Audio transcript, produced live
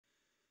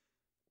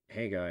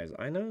Hey guys,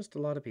 I noticed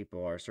a lot of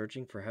people are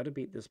searching for how to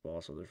beat this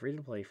boss with a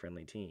free-to-play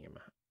friendly team.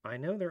 I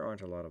know there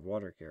aren't a lot of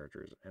water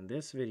characters, and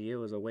this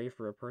video is a way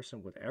for a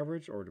person with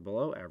average or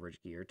below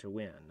average gear to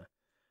win.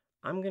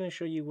 I'm going to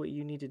show you what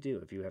you need to do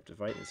if you have to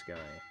fight this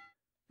guy.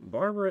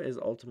 Barbara is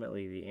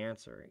ultimately the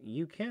answer.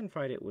 You can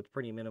fight it with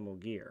pretty minimal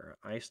gear.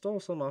 I stole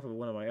some off of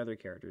one of my other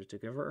characters to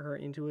convert her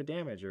into a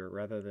damager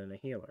rather than a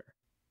healer.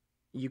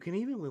 You can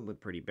even win with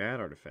pretty bad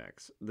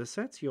artifacts. The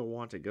sets you'll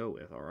want to go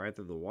with are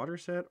either the water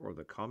set or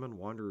the common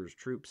Wanderer's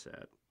Troop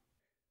set.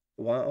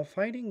 While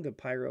fighting the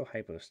Pyro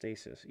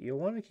Hypostasis, you'll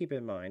want to keep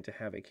in mind to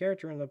have a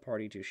character in the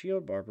party to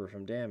shield Barbara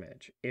from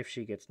damage. If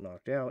she gets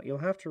knocked out, you'll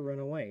have to run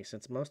away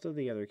since most of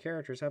the other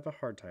characters have a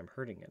hard time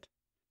hurting it.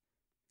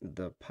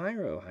 The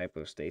Pyro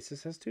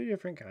Hypostasis has two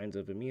different kinds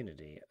of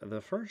immunity. The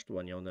first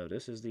one you'll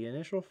notice is the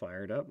initial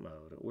fired up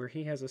mode, where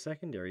he has a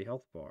secondary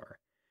health bar.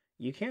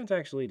 You can't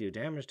actually do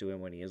damage to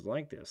him when he is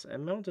like this,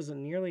 and Melt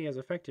isn't nearly as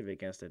effective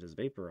against it as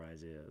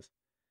Vaporize is.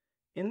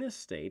 In this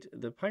state,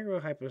 the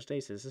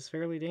pyrohypostasis is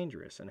fairly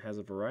dangerous and has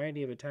a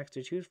variety of attacks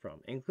to choose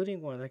from,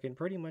 including one that can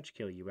pretty much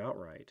kill you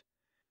outright.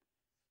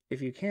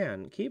 If you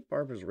can, keep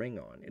Barbara's ring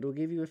on. It'll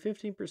give you a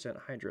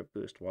 15% Hydra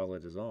boost while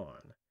it is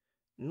on.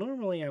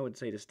 Normally I would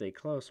say to stay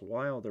close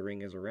while the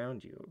ring is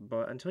around you,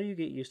 but until you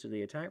get used to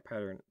the attack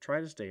pattern, try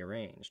to stay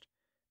ranged.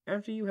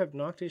 After you have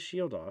knocked his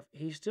shield off,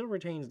 he still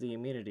retains the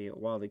immunity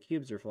while the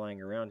cubes are flying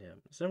around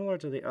him, similar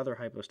to the other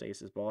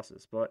hypostasis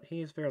bosses, but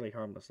he is fairly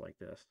harmless like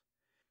this.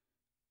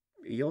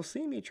 You'll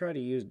see me try to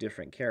use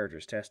different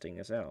characters testing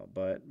this out,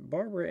 but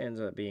Barbara ends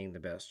up being the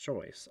best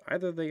choice.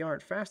 Either they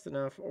aren't fast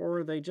enough,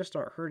 or they just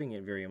aren't hurting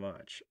it very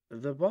much.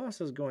 The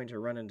boss is going to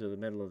run into the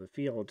middle of the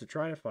field to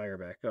try to fire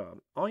back up.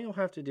 All you'll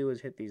have to do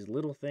is hit these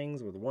little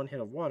things with one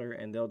hit of water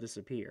and they'll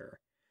disappear.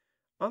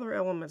 Other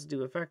elements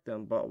do affect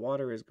them, but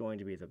water is going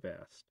to be the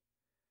best.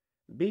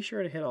 Be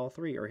sure to hit all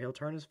three or he'll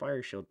turn his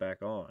fire shield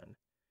back on.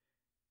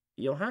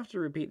 You'll have to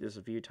repeat this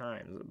a few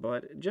times,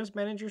 but just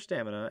manage your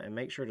stamina and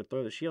make sure to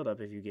throw the shield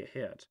up if you get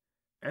hit.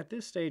 At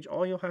this stage,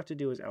 all you'll have to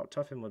do is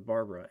out-tough him with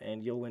Barbara,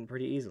 and you'll win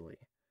pretty easily.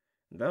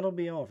 That'll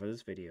be all for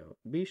this video.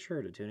 Be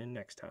sure to tune in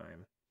next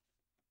time.